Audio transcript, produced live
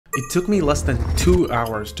It took me less than 2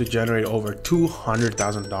 hours to generate over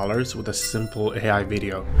 $200,000 with a simple AI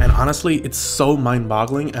video. And honestly, it's so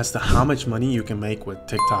mind-boggling as to how much money you can make with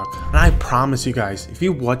TikTok. And I promise you guys, if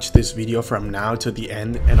you watch this video from now to the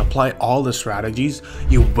end and apply all the strategies,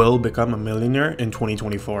 you will become a millionaire in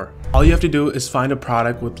 2024. All you have to do is find a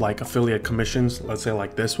product with like affiliate commissions, let's say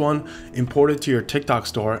like this one, import it to your TikTok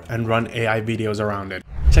store and run AI videos around it.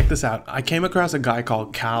 Check this out. I came across a guy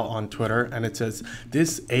called Cal on Twitter and it says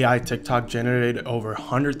this AI TikTok generated over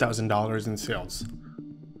 $100,000 in sales.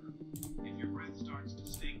 If your breath starts to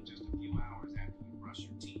stink just a few hours after you brush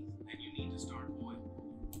your teeth, then you need to start boiling.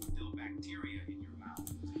 Kill bacteria in your mouth.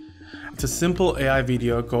 It's a simple AI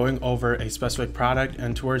video going over a specific product,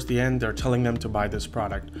 and towards the end they're telling them to buy this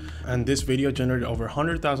product. And this video generated over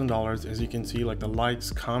 $100,000, as you can see, like the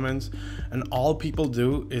likes, comments, and all people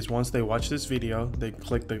do is once they watch this video, they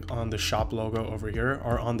click on the shop logo over here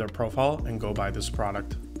or on their profile and go buy this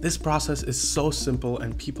product. This process is so simple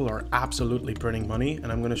and people are absolutely printing money,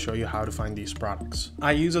 and I'm going to show you how to find these products.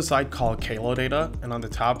 I use a site called Data, and on the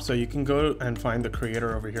top, so you can go and find the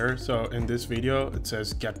creator over here. So in this video, it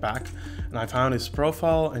says get back, and I found his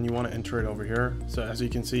profile and you want to enter it over here. So as you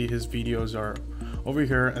can see, his videos are over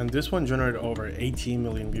here, and this one generated over 18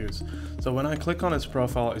 million views. So when I click on his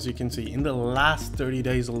profile, as you can see, in the last 30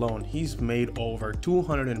 days alone, he's made over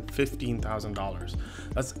 $215,000.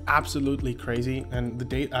 That's absolutely crazy. And the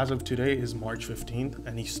date as of today is March 15th,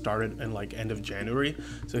 and he started in like end of January.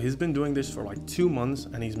 So he's been doing this for like 2 months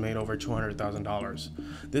and he's made over $200,000.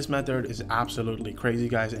 This method is absolutely crazy,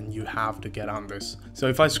 guys, and you have to get on this. So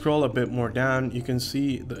if I scroll a bit more down, you can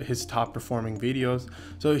see his top performing videos.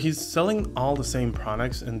 So he's selling all the same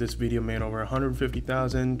products, and this video made over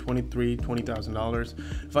 $150,000, $20,000.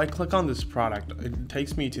 If I click on this product, it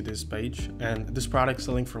takes me to this page, and this product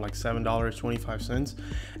selling for like $7.25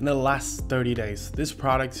 in the last 30 days. This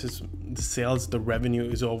product is the sales, the revenue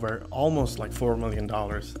is over almost like $4 million,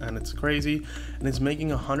 and it's crazy, and it's making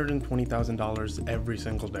 $120,000 every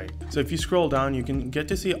single day. So if you scroll down, you can get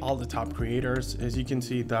to see all the top creators. As you can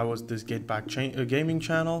see, that was this Get Back gaming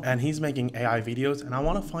channel, and he's making AI videos, and I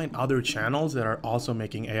want to find other channels that are also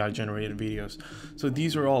making AI generated videos. So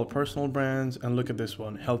these are all personal brands, and look at this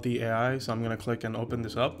one, Healthy AI. So I'm going to click and open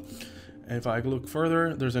this up. And if I look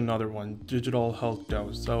further, there's another one, Digital Health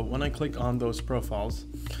Dose. So when I click on those profiles,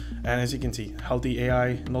 and as you can see, Healthy AI,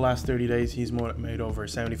 in the last 30 days, he's made over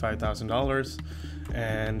 $75,000,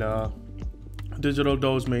 and Digital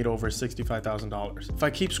Dose made over $65,000. If I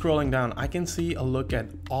keep scrolling down, I can see a look at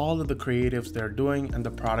all of the creatives they're doing and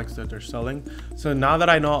the products that they're selling. So now that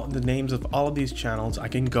I know the names of all of these channels, I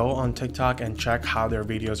can go on TikTok and check how their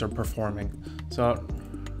videos are performing. So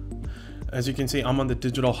as you can see, I'm on the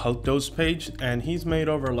Digital Health Dose page, and he's made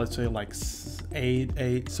over, let's say like 17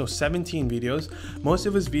 videos. Most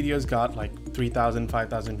of his videos got like 3,000,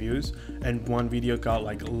 5,000 views, and one video got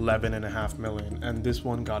like 11.5 million, and this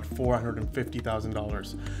one got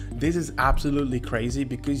 $450,000. This is absolutely crazy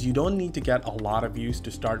because you don't need to get a lot of views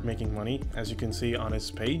to start making money, as you can see on his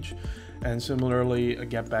page. And similarly,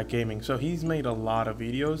 Get Back Gaming. So he's made a lot of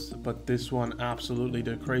videos, but this one absolutely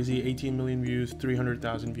did crazy. 18 million views,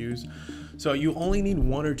 300,000 views. So you only need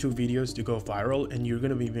 1 or 2 videos to go viral, and you're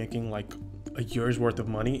gonna be making like a year's worth of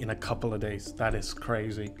money in a couple of days. That is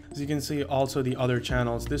crazy. As you can see, also the other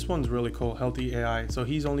channels, this one's really cool, Healthy AI. So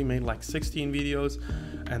he's only made like 16 videos,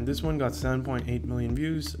 and this one got 7.8 million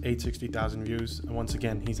views, 860,000 views. And once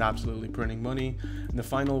again, he's absolutely printing money. And the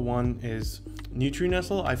final one is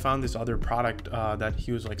Nutri-Nestle. I found this other product that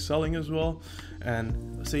he was like selling as well,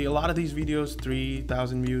 and see a lot of these videos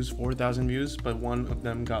 3,000 views, 4,000 views, but one of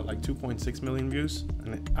them got like 2.6 million views,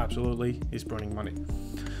 and it absolutely is printing money.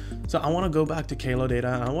 So I want to go back to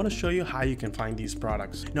Data, and I want to show you how you can find these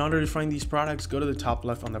products. In order to find these products, go to the top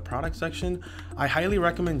left on the product section. I highly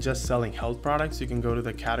recommend just selling health products. You can go to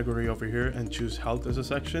the category over here and choose health as a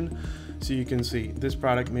section. So you can see this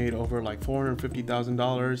product made over like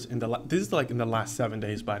 $450,000 in this is like in the last 7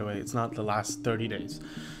 days, by the way. It's not the last 30 days.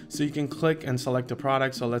 So you can click and select a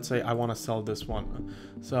product. So let's say I want to sell this one.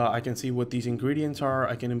 So I can see what these ingredients are.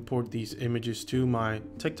 I can import these images to my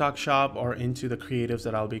TikTok shop or into the creatives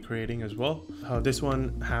that I'll be creating as well. This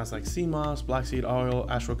one has like sea moss, black seed oil,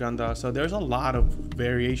 ashwagandha. So there's a lot of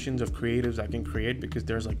variations of creatives I can create because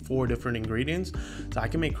there's like 4 different ingredients. So I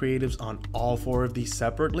can make creatives on all 4 of these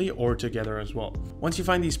separately or together as well. Once you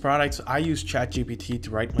find these products, I use ChatGPT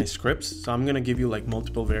to write my scripts. So I'm going to give you like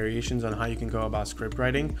multiple variations on how you can go about script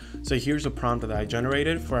writing. So here's a prompt that I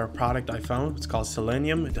generated for a product I found. It's called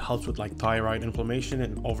Selenium. It helps with like thyroid inflammation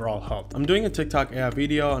and overall health. I'm doing a TikTok AI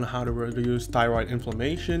video on how to reduce thyroid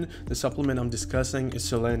inflammation attention. The supplement I'm discussing is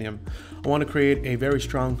selenium. I want to create a very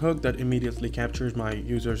strong hook that immediately captures my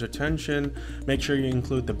user's attention. Make sure you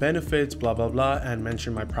include the benefits, blah blah blah, and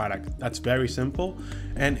mention my product. That's very simple,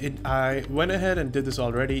 and I went ahead and did this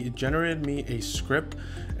already. It generated me a script.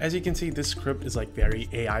 As you can see, this script is like very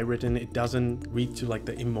AI written. It doesn't read to like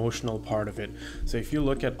the emotional part of it. So if you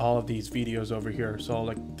look at all of these videos over here, so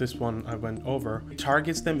like this one I went over, it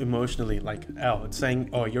targets them emotionally, like, oh, it's saying,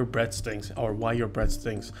 oh, your breath stinks, or why your breath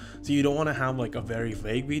stinks. So you don't want to have like a very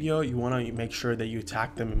vague video. You want to make sure that you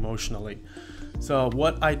attack them emotionally. So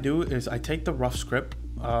what I do is I take the rough script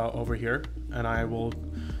over here, and I will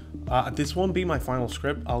this won't be my final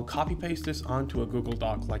script. I'll copy paste this onto a Google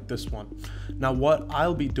Doc like this one. Now what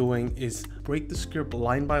I'll be doing is break the script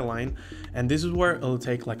line by line, and this is where it'll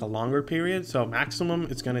take like a longer period. So maximum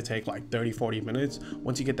it's going to take like 30-40 minutes.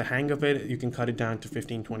 Once you get the hang of it, you can cut it down to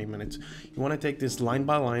 15-20 minutes. You want to take this line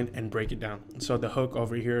by line and break it down. So the hook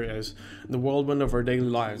over here is: in the whirlwind of our daily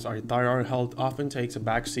lives, our thyroid health often takes a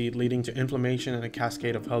backseat, leading to inflammation and a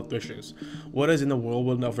cascade of health issues. What does in the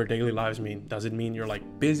whirlwind of our daily lives mean? Does it mean you're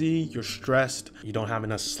like busy, you're stressed, you don't have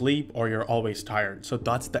enough sleep, or you're always tired? So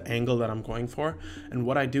that's the angle that I'm going for. And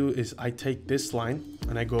what I do is I take this line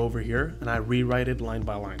and I go over here and I rewrite it line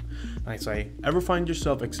by line. And I say, ever find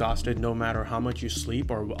yourself exhausted no matter how much you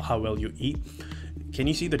sleep or how well you eat? Can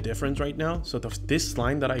you see the difference right now? So this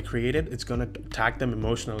line that I created, it's gonna attack them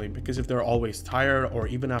emotionally, because if they're always tired, or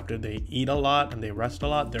even after they eat a lot and they rest a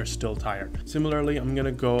lot, they're still tired. Similarly, I'm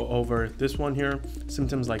gonna go over this one here.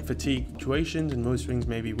 Symptoms like fatigue, fluctuations, and mood swings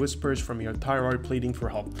may be whispers from your thyroid pleading for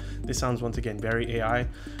help. This sounds once again very AI,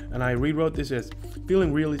 and I rewrote this as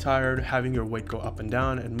feeling really tired, having your weight go up and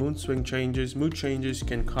down, and mood changes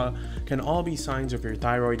can all be signs of your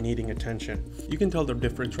thyroid needing attention. You can tell the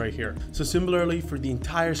difference right here. So similarly, for the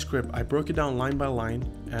entire script, I broke it down line by line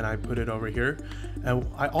and I put it over here. And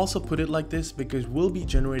I also put it like this because we'll be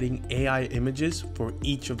generating AI images for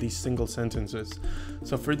each of these single sentences.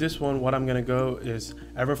 So for this one, what I'm gonna go is,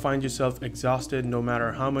 ever find yourself exhausted no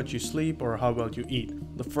matter how much you sleep or how well you eat?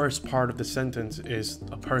 The first part of the sentence is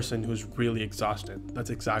a person who's really exhausted.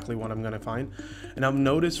 That's exactly what I'm gonna find. And I've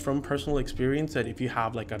noticed from personal experience that if you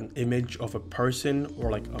have like an image of a person,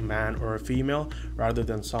 or like a man or a female, rather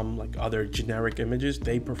than some like other generic images,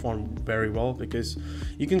 they perform very well, because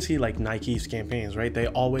you can see like Nike's campaigns, right? They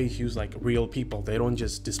always use like real people. They don't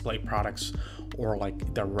just display products or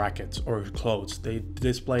like their rackets or clothes. They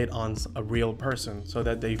display it on a real person so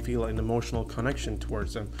that they feel an emotional connection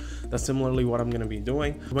towards them. That's similarly what I'm going to be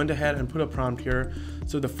doing. I went ahead and put a prompt here.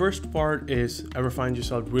 So the first part is, ever find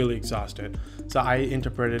yourself really exhausted? So I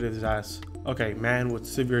interpreted it as, okay, man with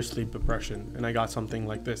severe sleep depression, and I got something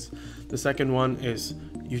like this. The second one is,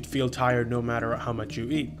 you'd feel tired no matter how much you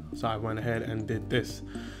eat. So I went ahead and did this.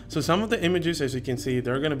 So some of the images, as you can see,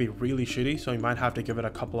 they're going to be really shitty, so you might have to give it a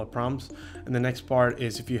couple of prompts. And the next part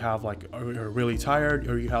is if you have like, you're really tired,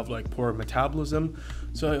 or you have like poor metabolism.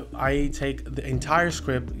 So I take the entire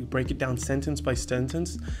script, break it down sentence by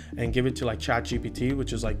sentence, and give it to like ChatGPT,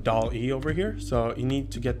 which is like DALL-E over here. So you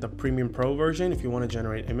need to get the Premium Pro version if you want to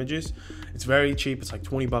generate images. It's very cheap. It's like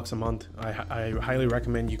 20 bucks a month. I highly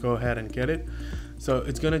recommend you go ahead and get it. So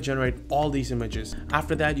it's going to generate all these images.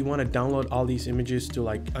 After that, you want to download all these images to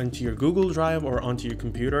like onto your Google Drive or onto your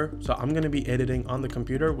computer. So I'm going to be editing on the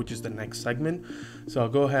computer, which is the next segment. So I'll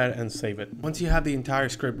go ahead and save it. Once you have the entire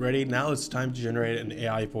script ready, now it's time to generate an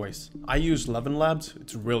AI voice. I use Elevenlabs.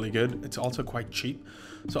 It's really good. It's also quite cheap.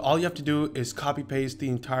 So all you have to do is copy paste the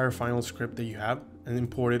entire final script that you have and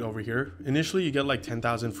import it over here. Initially, you get like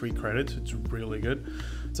 10,000 free credits. It's really good.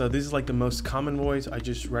 So this is like the most common voice. I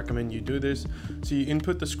just recommend you do this. So you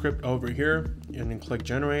input the script over here and then click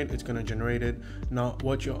generate. It's going to generate it. Now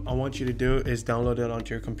what I want you to do is download it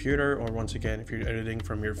onto your computer, or once again, if you're editing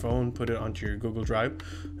from your phone, put it onto your Google Drive.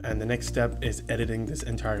 And the next step is editing this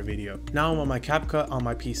entire video. Now I'm on my CapCut on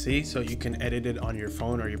my PC, so you can edit it on your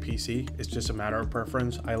phone or your PC. It's just a matter of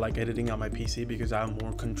preference. I like editing on my PC because I have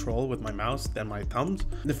more control with my mouse than my thumbs.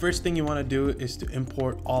 The first thing you want to do is to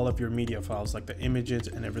import all of your media files, like the images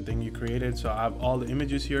and everything you created. So I have all the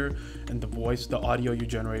images here, and the voice, the audio you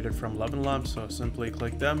generated from Elevenlabs. So simply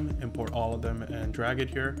click them, import all of them, and drag it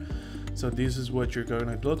here. So this is what you're going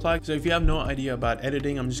to look like. So if you have no idea about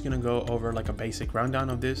editing, I'm just going to go over like a basic rundown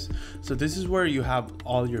of this. So this is where you have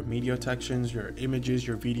all your media sections, your images,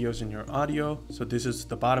 your videos, and your audio. So this is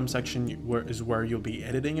the bottom section where you'll be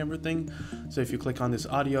editing everything. So if you click on this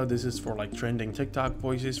audio, this is for like trending TikTok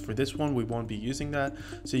voices. For this one, we won't be using that.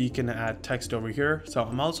 So you can add text over here. So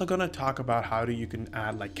I'm also going to talk about how you can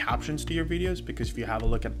add like captions to your videos, because if you have a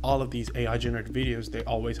look at all of these AI generated videos, they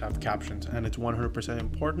always have captions, and it's 100%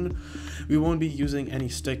 important. We won't be using any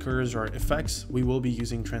stickers or effects. We will be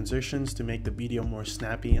using transitions to make the video more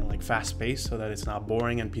snappy and like fast paced so that it's not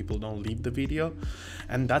boring and people don't leave the video.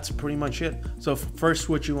 And that's pretty much it. So first,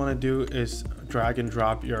 what you want to do is drag and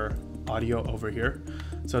drop your audio over here.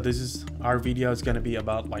 So this is our video is going to be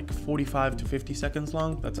about like 45 to 50 seconds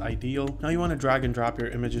long. That's ideal. Now you want to drag and drop your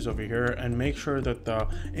images over here and make sure that the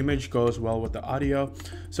image goes well with the audio.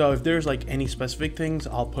 So if there's like any specific things,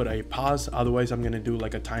 I'll put a pause. Otherwise, I'm going to do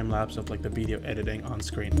like a time lapse of like the video editing on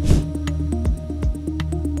screen.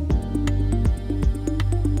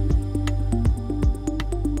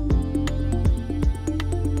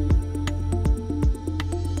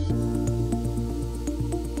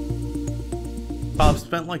 I've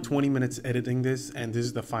spent like 20 minutes editing this, and this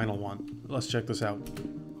is the final one. Let's check this out.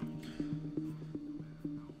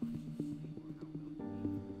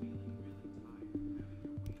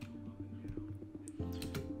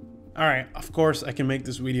 Alright, of course I can make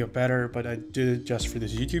this video better, but I did it just for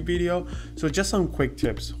this YouTube video. So just some quick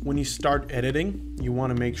tips. When you start editing, you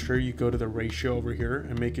want to make sure you go to the ratio over here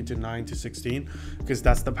and make it to 9:16, because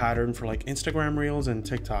that's the pattern for like Instagram Reels and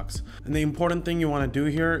TikToks. And the important thing you want to do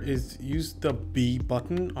here is use the B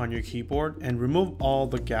button on your keyboard and remove all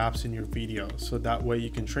the gaps in your video. So that way you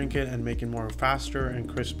can shrink it and make it more faster and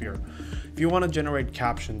crispier. If you want to generate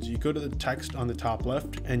captions, you go to the text on the top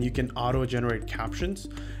left and you can auto generate captions,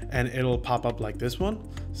 and it'll pop up like this one.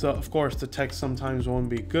 So of course the text sometimes won't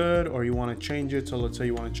be good, or you want to change it. So let's say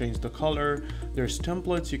you want to change the color. There's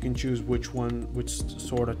templates. You can choose which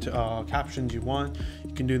sort of captions you want.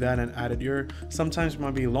 You can do that and add it here. Sometimes it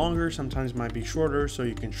might be longer, sometimes it might be shorter, so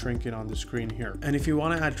you can shrink it on the screen here. And if you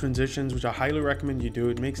want to add transitions, which I highly recommend you do,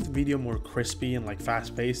 it makes the video more crispy and like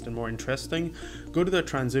fast paced and more interesting. Go to the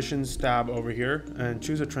transitions tab over here and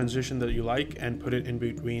choose a transition that you like and put it in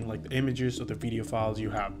between like the images of the video files you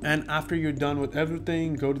have. And after you're done with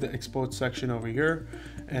everything, go to the export section over here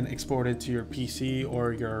and export it to your PC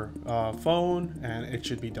or your phone, and it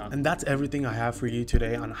should be done. And that's everything I have for you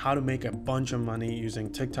today on how to make a bunch of money using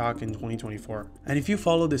TikTok in 2024. And if you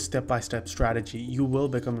follow this step-by-step strategy, you will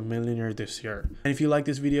become a millionaire this year. And if you like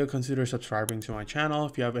this video, consider subscribing to my channel.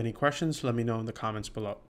 If you have any questions, let me know in the comments below.